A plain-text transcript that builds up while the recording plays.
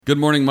Good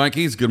morning,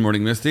 Mikeys. Good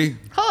morning, Misty.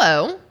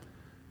 Hello.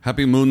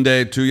 Happy Moon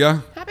Day to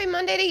ya. Happy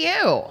Monday to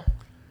you.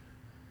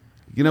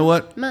 You know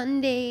what?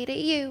 Monday to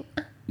you.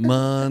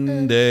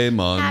 Monday.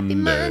 Happy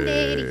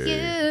Monday to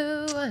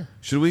you.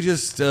 Should we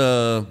just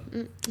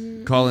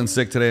call in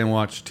sick today and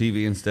watch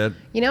TV instead?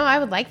 You know, I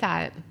would like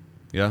that.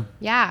 Yeah?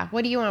 Yeah.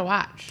 What do you want to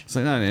watch? It's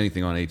like not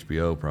anything on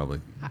HBO, probably.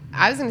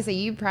 I was going to say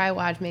you'd probably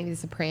watch maybe The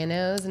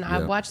Sopranos, and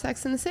I'd Yeah. watch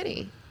Sex and the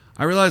City.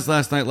 I realized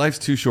last night life's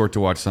too short to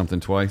watch something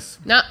twice.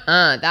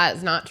 Nuh-uh. That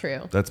is not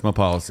true. That's my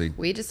policy.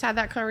 We just had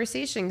that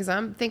conversation because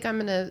I think I'm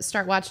going to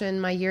start watching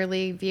my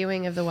yearly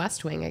viewing of The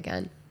West Wing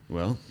again.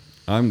 Well,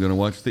 I'm going to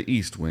watch The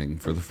East Wing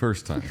for the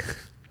first time.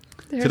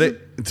 There's Today,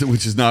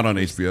 which is not on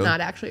HBO.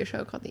 not actually a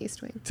show called The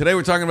East Wing. Today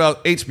we're talking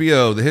about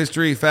HBO, the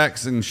history,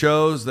 facts, and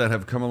shows that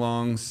have come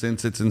along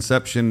since its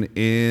inception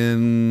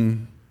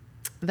in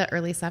The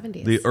early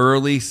 70s. the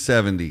early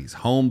 70s.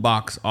 Home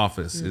box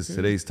office is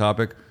today's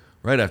topic,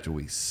 right after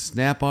we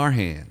snap our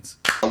hands.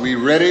 Are we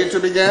ready to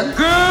begin? Good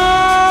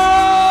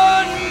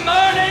morning!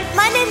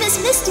 My name is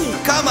Misty.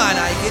 Come on,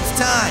 Ike, it's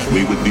time.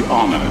 We would be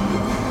honored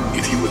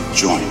if you would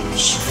join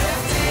us.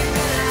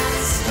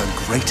 The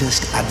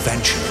greatest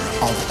adventure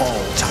of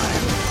all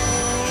time.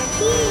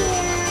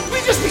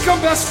 We just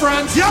become best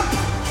friends. Yep.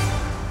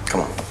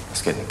 Come on,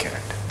 let's get in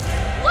character.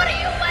 What are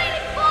you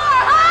waiting for,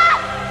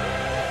 huh?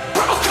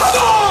 Oh, come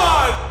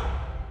on!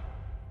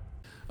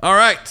 All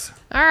right.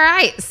 All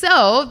right.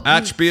 So,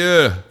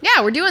 HBO.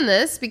 yeah, we're doing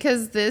this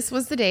because this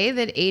was the day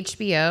that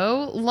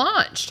HBO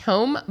launched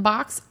Home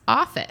Box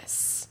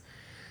Office.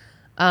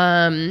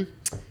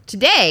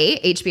 Today,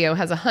 HBO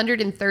has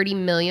 130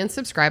 million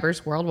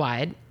subscribers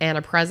worldwide and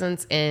a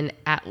presence in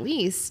at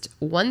least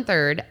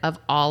 1/3 of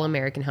all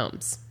American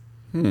homes.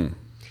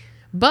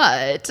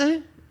 But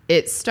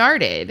it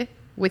started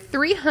with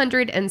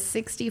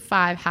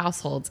 365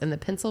 households in the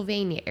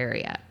Pennsylvania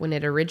area when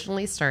it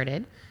originally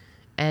started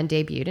and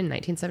debuted in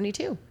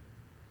 1972.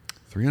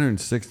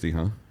 360,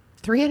 huh?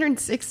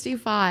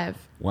 365.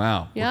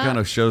 Wow. Yeah. What kind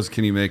of shows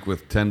can you make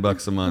with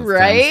 $10 a month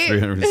Right? times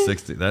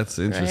 360? That's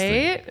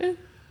interesting. Right?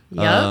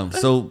 Yep.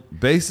 So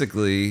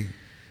basically,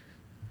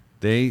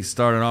 they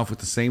started off with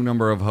the same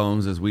number of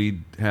homes as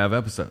we have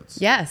episodes.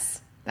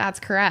 Yes, that's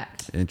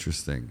correct.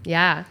 Interesting.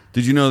 Yeah.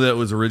 Did you know that it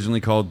was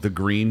originally called The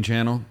Green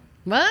Channel?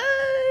 What?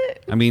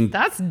 I mean,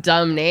 That's a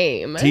dumb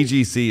name.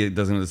 TGC, it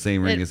doesn't have the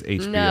same ring as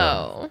HBO.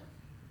 No.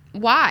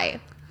 Why?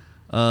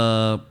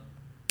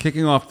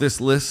 Kicking off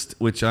this list,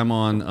 which I'm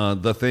on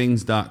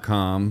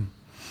thethings.com,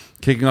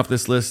 kicking off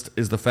this list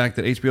is the fact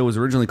that HBO was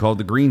originally called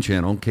The Green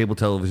Channel. Cable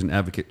television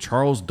advocate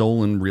Charles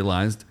Dolan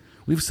realized,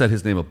 we've said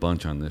his name a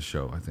bunch on this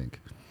show, I think,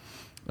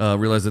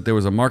 realized that there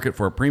was a market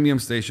for a premium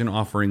station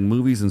offering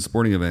movies and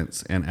sporting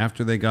events. And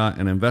after they got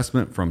an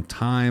investment from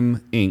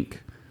Time Inc.,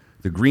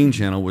 The Green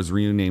Channel was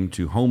renamed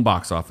to Home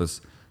Box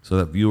Office so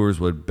that viewers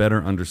would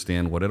better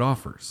understand what it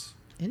offers.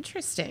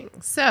 Interesting.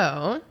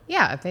 So,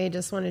 yeah, they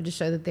just wanted to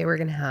show that they were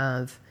going to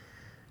have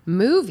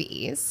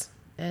movies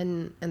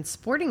and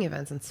sporting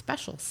events and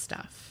special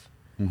stuff.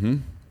 Mm-hmm.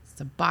 It's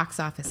a box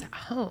office at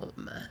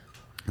home.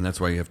 And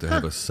that's why you have to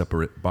have a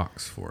separate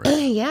box for it.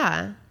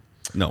 Yeah.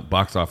 No,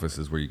 box office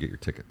is where you get your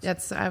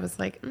tickets. I was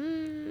like,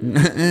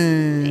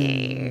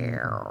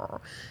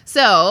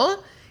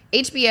 So,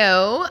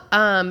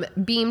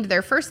 HBO beamed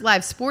their first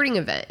live sporting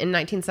event in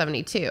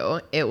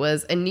 1972. It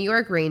was a New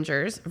York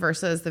Rangers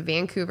versus the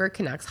Vancouver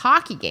Canucks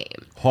hockey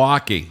game.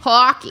 Hockey.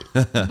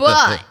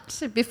 But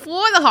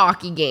before the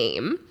hockey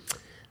game,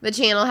 the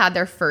channel had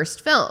their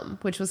first film,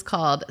 which was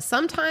called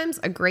Sometimes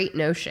a Great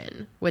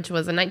Notion, which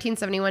was a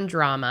 1971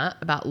 drama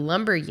about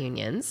lumber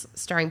unions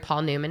starring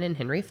Paul Newman and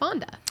Henry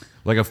Fonda.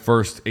 Like a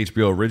first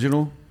HBO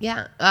original?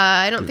 Yeah.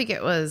 I don't think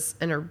it was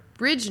an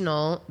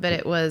original, but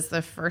it was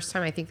the first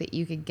time I think that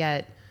you could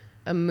get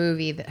a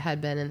movie that had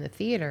been in the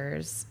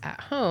theaters at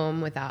home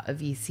without a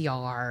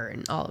VCR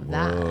and all of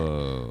that.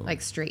 Whoa.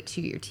 Like straight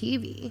to your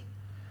TV.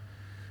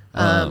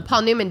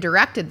 Paul Newman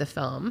directed the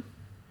film,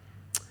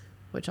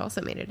 which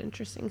also made it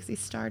interesting because he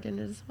starred in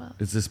it as well.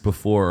 Is this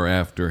before or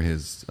after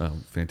his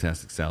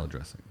fantastic salad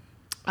dressing?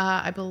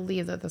 I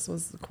believe that this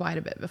was quite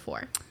a bit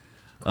before.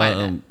 Quite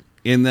a bit.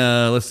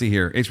 Let's see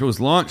here. HBO was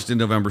launched in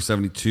November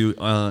 72.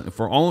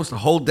 For almost a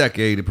whole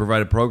decade, it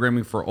provided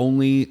programming for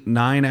only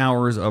 9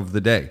 hours of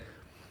the day.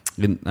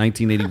 In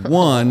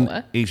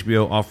 1981,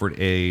 HBO offered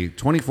a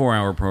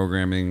 24-hour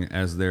programming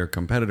as their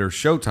competitor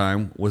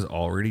Showtime was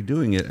already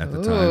doing it at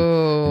the time.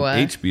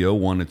 And HBO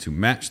wanted to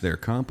match their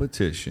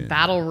competition.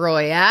 Battle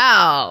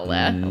Royale.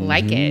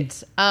 Like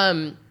it.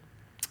 So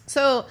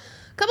a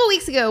couple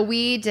weeks ago,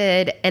 we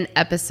did an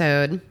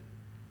episode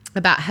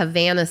about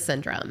Havana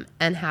syndrome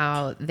and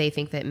how they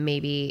think that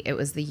maybe it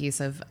was the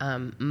use of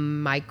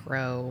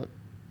microwave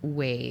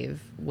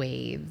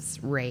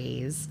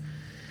rays.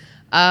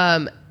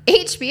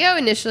 HBO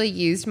initially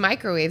used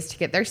microwaves to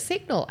get their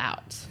signal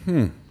out.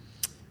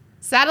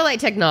 Satellite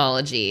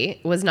technology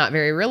was not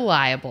very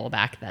reliable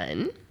back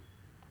then.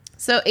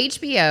 So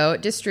HBO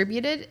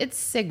distributed its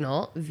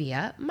signal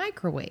via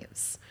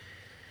microwaves.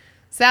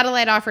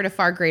 Satellite offered a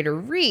far greater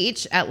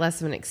reach at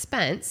less of an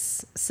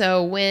expense.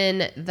 So when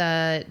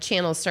the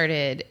channel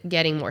started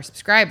getting more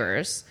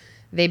subscribers,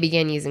 they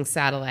began using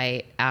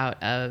satellite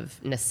out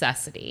of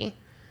necessity.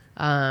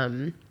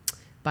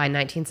 By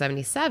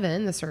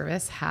 1977, the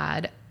service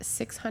had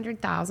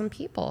 600,000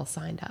 people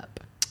signed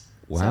up.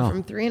 Wow. So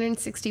from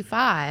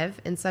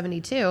 365 in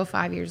 72,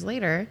 5 years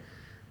later,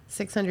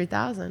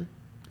 600,000.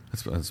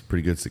 That's a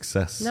pretty good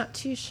success. Not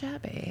too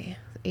shabby.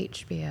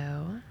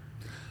 HBO.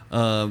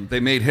 They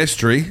made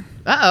history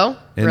Uh-oh.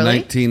 in Really?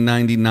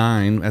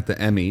 1999 at the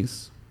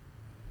Emmys.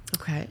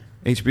 Okay.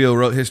 HBO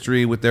wrote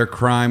history with their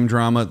crime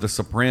drama, The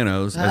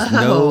Sopranos, as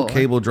no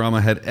cable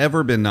drama had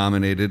ever been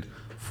nominated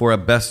for a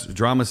Best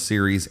Drama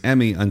Series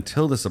Emmy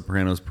until The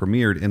Sopranos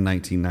premiered in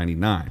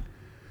 1999.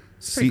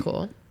 Pretty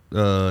cool.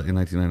 In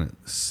 1999.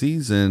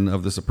 Season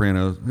of The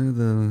Sopranos.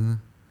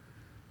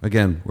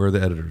 Again, where are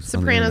the editors?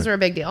 Sopranos are a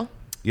big deal.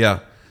 Yeah.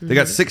 They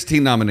got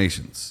 16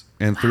 nominations.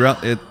 And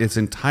throughout its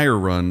entire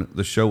run,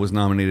 the show was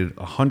nominated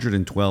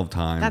 112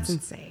 times. That's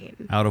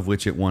insane. Out of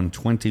which it won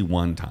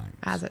 21 times.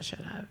 As it should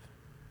have.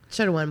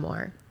 Should have won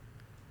more.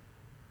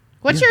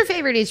 What's your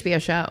favorite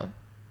HBO show?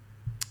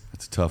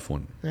 That's a tough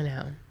one. I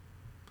know.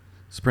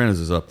 Sopranos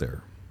is up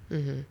there.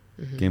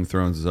 Game of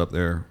Thrones is up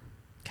there.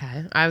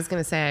 Okay. I was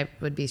going to say I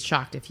would be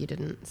shocked if you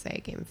didn't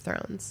say Game of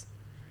Thrones.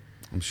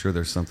 I'm sure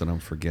there's something I'm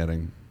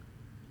forgetting.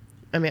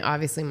 I mean,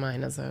 obviously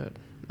mine as a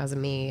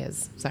me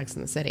is Sex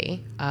and the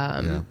City.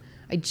 Yeah.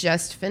 I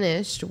just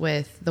finished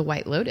with The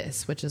White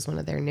Lotus, which is one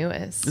of their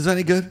newest. Is that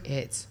any good?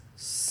 It's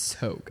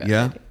so good.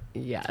 Yeah?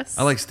 Yes.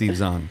 I like Steve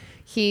Zahn.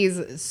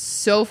 He's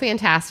so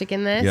fantastic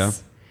in this. Yeah.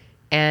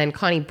 And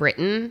Connie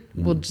Britton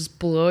will just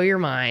blow your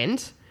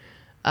mind.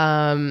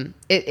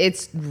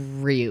 It's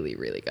really,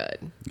 really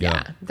good.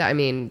 Yeah. I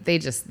mean, they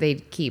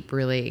keep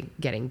really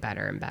getting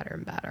better and better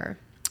and better.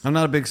 I'm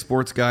not a big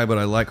sports guy, but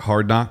I like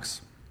Hard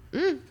Knocks.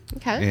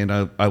 Okay. And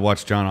I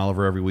watch John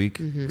Oliver every week,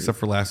 except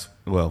for as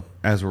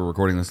we're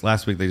recording this,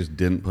 last week they just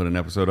didn't put an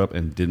episode up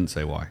and didn't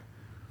say why.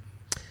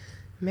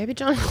 Maybe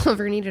John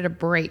Oliver needed a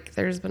break.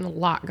 There's been a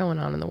lot going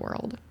on in the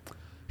world.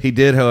 He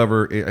did,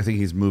 however, I think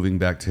he's moving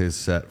back to his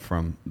set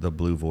from the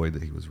Blue Void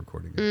that he was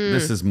recording.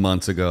 This is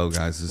months ago,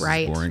 guys. This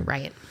is boring.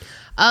 Right.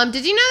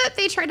 Did you know that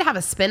they tried to have a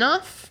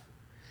spinoff?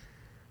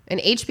 An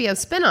HBO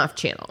spinoff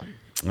channel?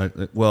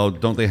 Well,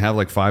 don't they have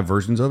like 5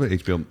 versions of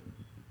it? HBO,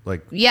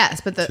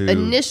 Yes, but the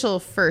initial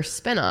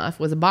first spinoff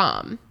was a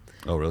bomb.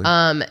 Oh, really?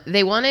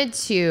 They wanted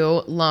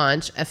to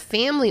launch a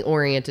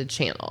family-oriented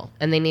channel,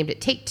 and they named it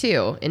Take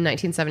Two in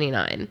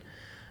 1979.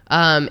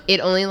 It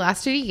only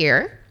lasted a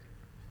year.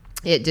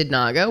 It did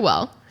not go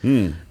well.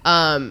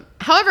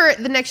 However,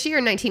 the next year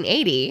in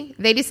 1980,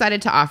 they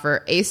decided to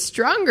offer a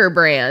stronger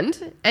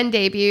brand and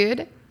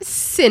debuted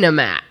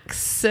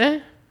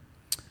Cinemax.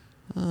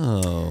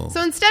 Oh.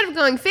 So instead of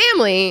going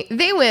family,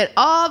 they went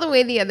all the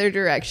way the other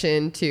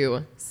direction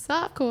to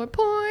softcore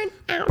porn.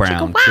 Ow,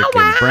 Brown chicka, wow, chicken,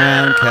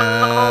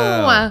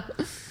 wow.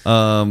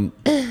 brown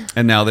cow.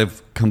 And now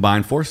they've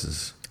combined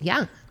forces.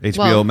 Yeah.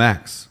 HBO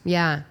Max.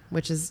 Yeah,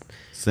 which is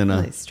Cine,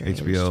 really strange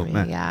to HBO me,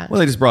 Max. yeah. Well,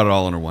 they just brought it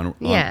all under one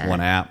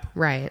app.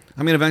 right.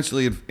 I mean,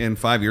 eventually, in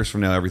 5 years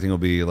from now, everything will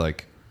be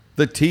like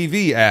the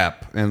TV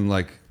app, and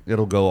like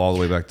it'll go all the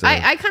way back to.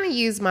 I kind of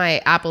use my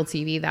Apple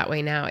TV that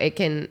way now. It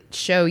can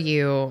show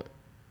you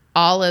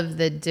all of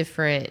the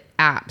different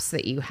apps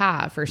that you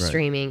have for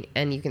streaming,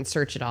 and you can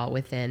search it all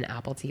within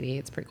Apple TV.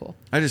 It's pretty cool.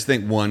 I just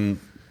think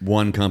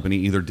one company,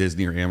 either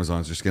Disney or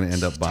Amazon, is just going to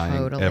end up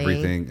buying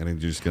everything, and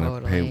you're just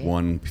going to pay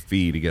one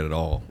fee to get it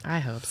all. I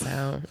hope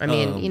so. I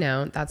mean,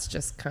 that's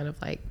just kind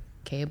of like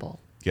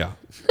cable. Yeah.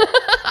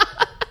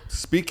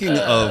 Speaking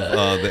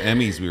of the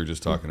Emmys we were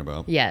just talking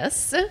about.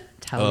 Yes.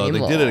 Tell me they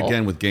more. did it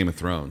again with Game of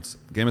Thrones.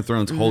 Game of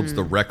Thrones holds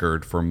the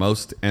record for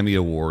most Emmy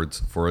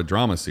Awards for a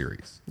drama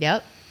series.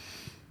 Yep.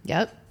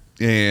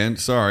 And,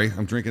 sorry,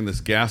 I'm drinking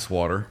this gas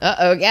water.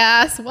 Uh-oh,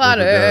 gas,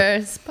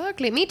 water,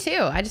 sparkling. Me too.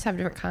 I just have a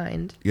different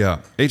kind. Yeah.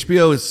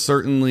 HBO is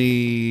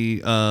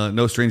certainly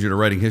no stranger to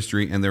writing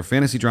history, and their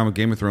fantasy drama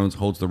Game of Thrones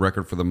holds the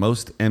record for the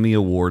most Emmy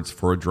Awards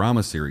for a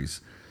drama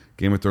series.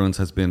 Game of Thrones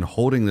has been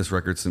holding this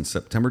record since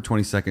September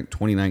 22nd,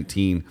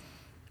 2019,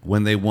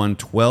 when they won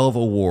 12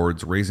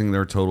 awards, raising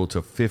their total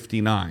to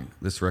 59.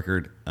 This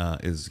record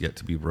is yet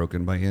to be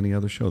broken by any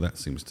other show. That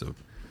seems to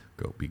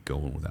be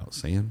going without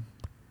saying.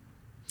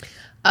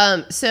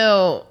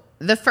 So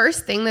the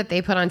first thing that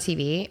they put on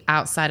TV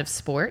outside of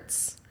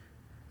sports,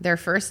 their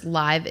first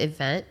live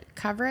event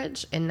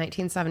coverage in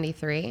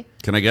 1973.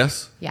 Can I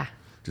guess? Yeah.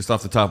 Just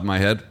off the top of my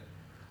head,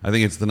 I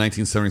think it's the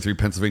 1973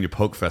 Pennsylvania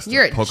Polka Festival.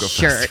 You're a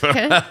jerk.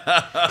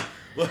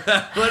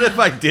 What if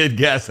I did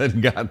guess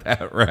and got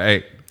that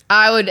right?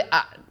 I would,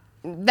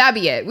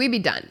 that'd be it. We'd be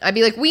done. I'd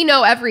be like, we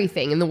know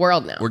everything in the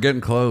world now. We're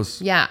getting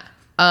close. Yeah.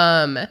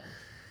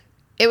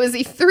 It was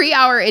a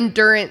 3-hour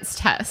endurance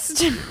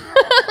test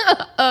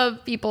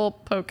of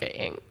people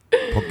poking.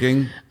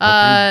 Poking?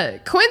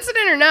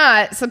 Coincident or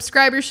not,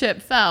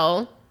 subscribership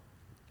fell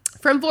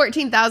from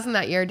 14,000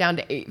 that year down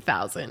to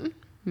 8,000.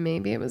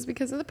 Maybe it was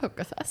because of the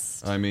Poke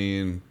Fest. I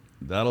mean,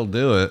 that'll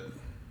do it.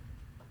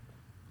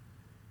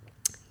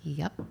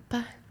 Yep.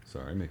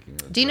 Sorry, making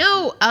a... Do you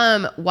know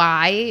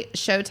why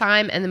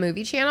Showtime and the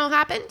movie channel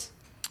happened?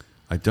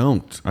 I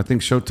don't. I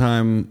think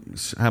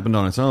Showtime happened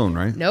on its own,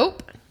 right?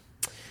 Nope.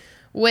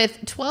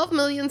 With 12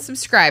 million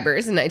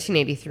subscribers in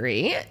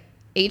 1983,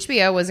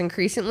 HBO was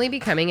increasingly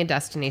becoming a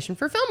destination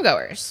for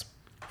filmgoers.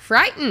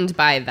 Frightened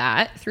by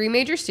that, 3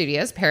 major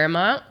studios,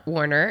 Paramount,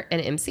 Warner,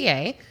 and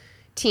MCA,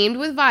 teamed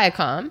with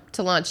Viacom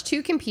to launch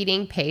 2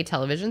 competing pay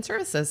television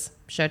services,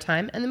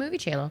 Showtime and the movie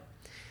channel.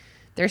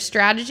 Their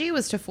strategy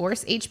was to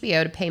force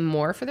HBO to pay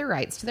more for the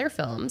rights to their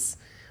films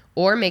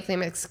or make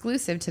them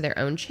exclusive to their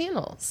own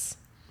channels.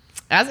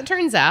 As it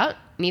turns out,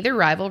 neither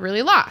rival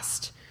really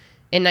lost.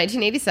 In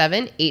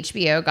 1987,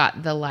 HBO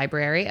got the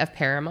library of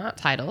Paramount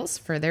titles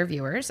for their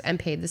viewers and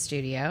paid the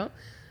studio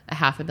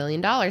 $500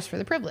 million for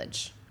the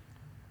privilege.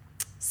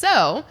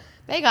 So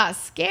they got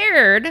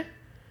scared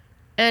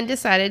and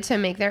decided to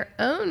make their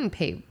own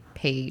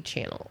pay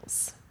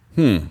channels.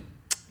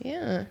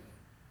 Yeah.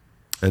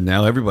 And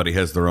now everybody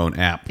has their own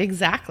app.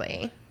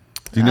 Exactly.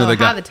 Do you know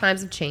how the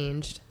times have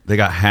changed? They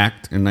got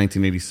hacked in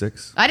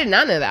 1986? I did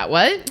not know that.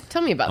 What?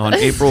 Tell me about On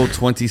that. April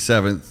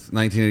 27th,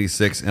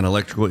 1986, an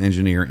electrical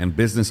engineer and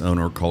business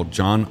owner called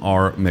John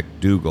R.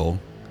 McDougal.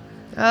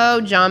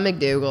 Oh, John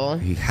McDougal.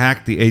 He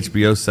hacked the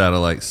HBO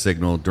satellite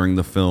signal during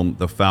the film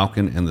The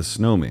Falcon and the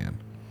Snowman.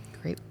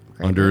 Great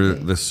Under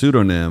movie. the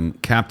pseudonym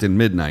Captain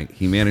Midnight,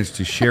 he managed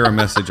to share a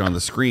message on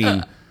the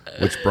screen,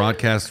 which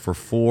broadcast for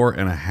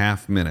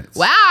 4.5 minutes.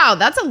 Wow,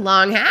 that's a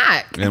long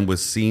hack. And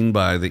was seen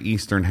by the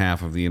eastern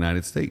half of the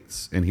United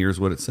States. And here's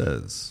what it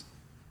says.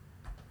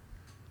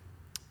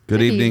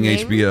 Good evening,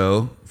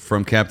 HBO.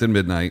 From Captain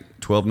Midnight.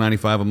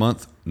 $12.95 a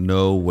month?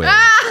 No way.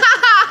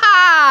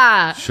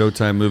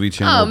 Showtime movie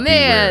channel. Oh,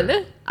 man.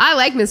 Beware. I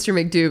like Mr.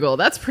 McDougal.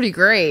 That's pretty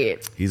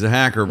great. He's a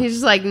hacker. He's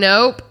just like,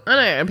 nope, I'm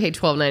not going to pay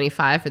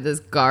 $12.95 for this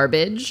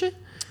garbage.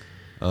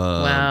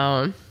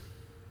 Wow.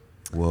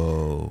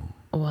 Whoa.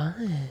 What?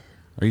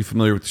 Are you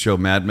familiar with the show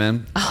Mad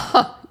Men?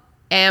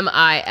 Am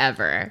I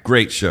ever?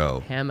 Great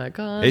show.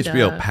 Hamagonda.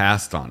 HBO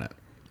passed on it.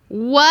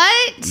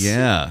 What?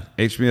 Yeah.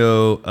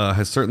 HBO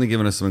has certainly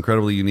given us some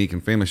incredibly unique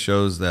and famous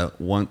shows that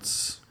one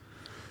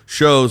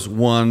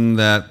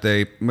that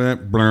they...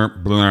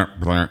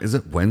 Is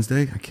it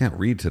Wednesday? I can't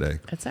read today.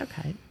 It's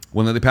okay.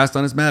 One that they passed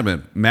on is Mad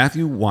Men.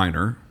 Matthew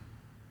Weiner,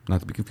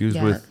 not to be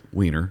confused with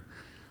Wiener,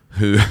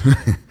 who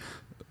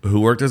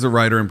worked as a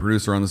writer and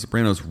producer on The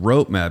Sopranos,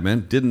 wrote Mad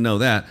Men, didn't know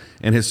that,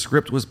 and his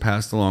script was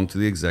passed along to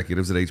the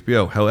executives at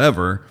HBO.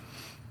 However,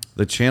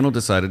 the channel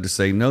decided to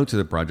say no to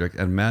the project,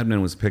 and Mad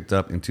Men was picked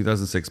up in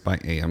 2006 by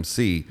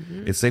AMC.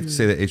 Mm-hmm. It's safe to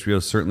say that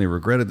HBO certainly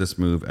regretted this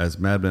move, as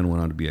Mad Men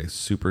went on to be a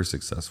super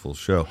successful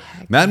show.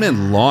 Mad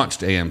Men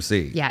launched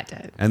AMC. Yeah, it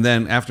did. And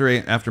then after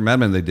Mad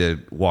Men, they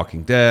did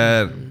Walking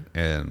Dead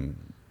and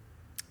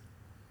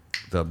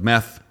the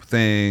meth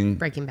thing,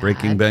 Breaking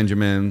Breaking Bad.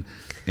 Benjamin,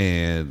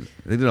 and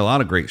they did a lot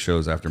of great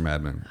shows after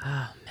Mad Men.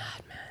 Oh,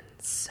 Mad Men.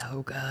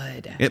 So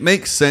good. It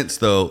makes sense,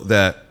 though,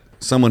 that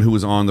someone who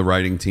was on the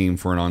writing team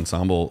for an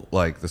ensemble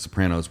like The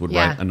Sopranos would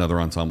write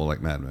another ensemble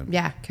like Mad Men.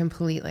 Yeah,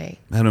 completely.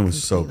 Mad Men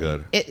was so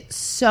good. It's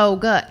so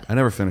good. I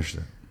never finished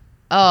it.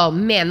 Oh,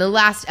 man. The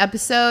last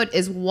episode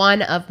is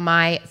one of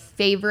my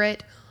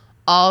favorite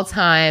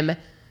all-time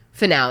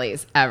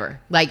finales ever.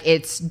 Like,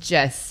 it's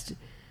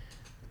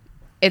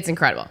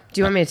incredible.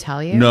 Do you want me to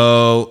tell you?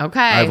 No.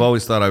 Okay. I've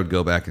always thought I would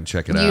go back and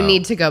check it out. You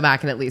need to go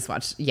back and at least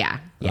watch. Yeah.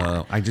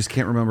 I just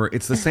can't remember.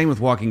 It's the same with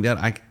Walking Dead.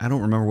 I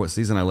don't remember what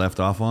season I left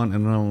off on,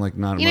 and I'm like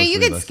not. You know, you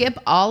emotionally could skip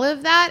all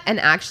of that and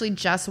actually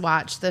just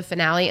watch the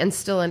finale and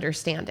still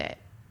understand it.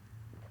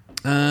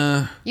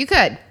 You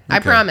could. I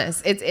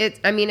promise.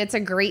 It's a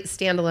great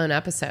standalone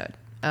episode.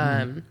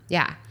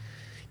 Yeah.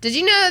 Did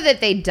you know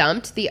that they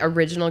dumped the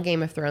original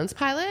Game of Thrones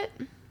pilot?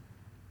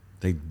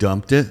 They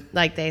dumped it?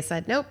 Like they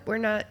said, nope,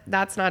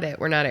 that's not it.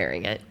 We're not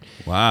airing it.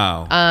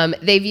 Wow.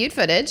 They viewed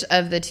footage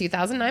of the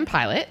 2009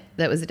 pilot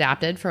that was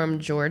adapted from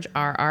George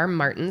R.R.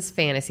 Martin's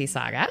fantasy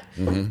saga.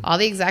 Mm-hmm. All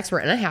the execs were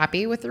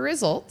unhappy with the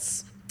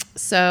results.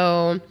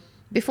 So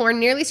before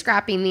nearly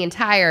scrapping the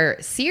entire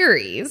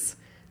series,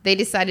 they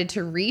decided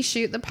to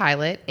reshoot the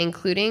pilot,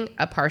 including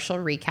a partial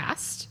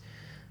recast.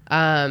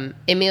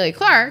 Emilia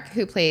Clarke,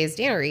 who plays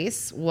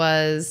Daenerys,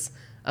 was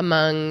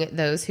among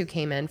those who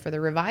came in for the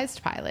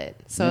revised pilot.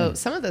 So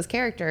some of those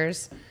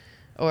characters,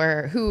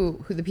 or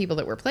who the people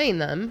that were playing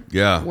them,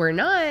 were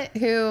not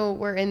who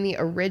were in the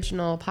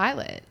original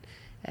pilot.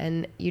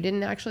 And you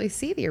didn't actually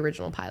see the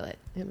original pilot.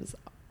 It was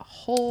a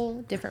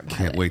whole different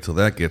pilot. Can't wait till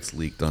that gets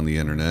leaked on the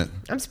internet.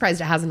 I'm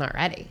surprised it hasn't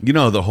already. You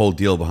know the whole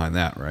deal behind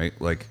that, right?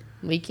 Like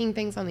leaking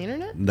things on the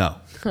internet? No.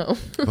 Oh.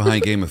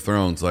 Behind Game of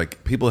Thrones,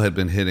 like people had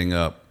been hitting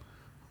up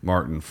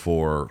Martin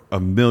for a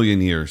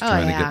million years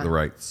trying to get the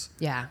rights.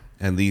 Yeah.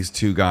 And these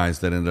two guys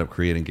that ended up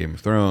creating Game of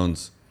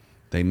Thrones,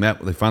 they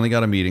finally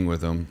got a meeting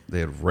with him. They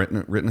had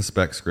written a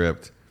spec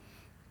script,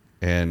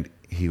 and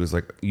he was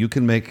like, "You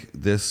can make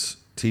this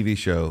TV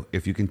show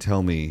if you can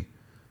tell me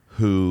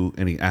who."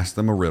 And he asked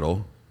them a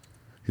riddle.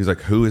 He's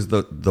like, "Who is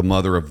the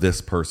mother of this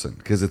person?"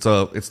 Because it's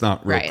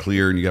not real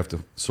clear, and you have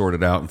to sort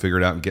it out and figure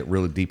it out and get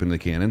really deep into the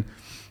canon.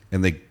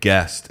 and they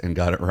guessed and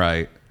got it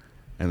right,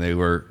 and they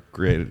were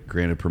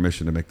granted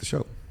permission to make the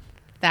show.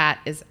 That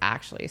is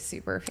actually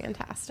super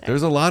fantastic.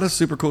 There's a lot of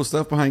super cool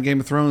stuff behind Game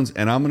of Thrones,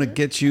 and I'm going to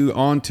get you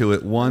onto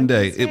it one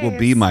day. It will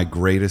be my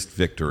greatest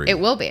victory. It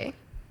will be.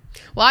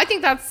 Well, I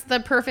think that's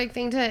the perfect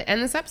thing to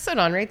end this episode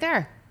on right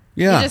there.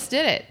 Yeah. You just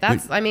did it.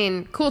 That's, I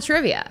mean, cool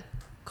trivia.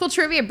 Cool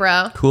trivia,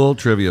 bro. Cool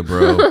trivia,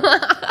 bro.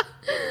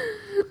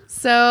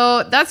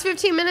 So that's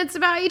 15 minutes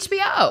about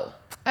HBO.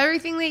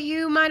 Everything that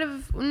you might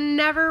have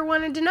never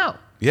wanted to know.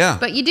 Yeah.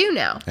 But you do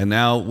now. And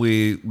now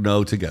we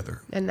know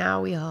together. And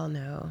now we all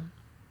know.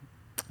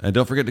 And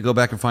don't forget to go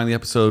back and find the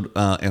episode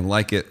and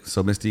like it.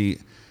 So, Misty,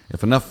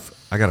 if enough,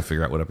 I got to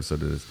figure out what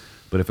episode it is.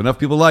 But if enough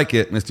people like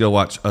it, Misty will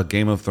watch a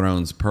Game of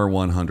Thrones per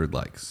 100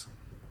 likes.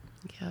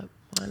 Yep.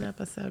 One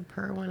episode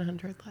per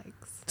 100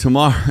 likes.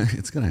 Tomorrow,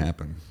 it's going to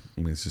happen.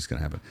 I mean, it's just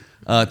going to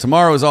happen.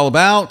 Tomorrow is all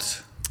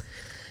about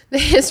the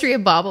history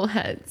of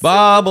bobbleheads.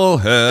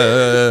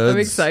 bobbleheads. I'm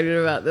excited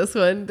about this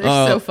one.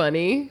 They're so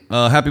funny.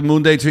 Happy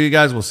Moon Day to you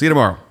guys. We'll see you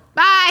tomorrow.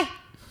 Bye.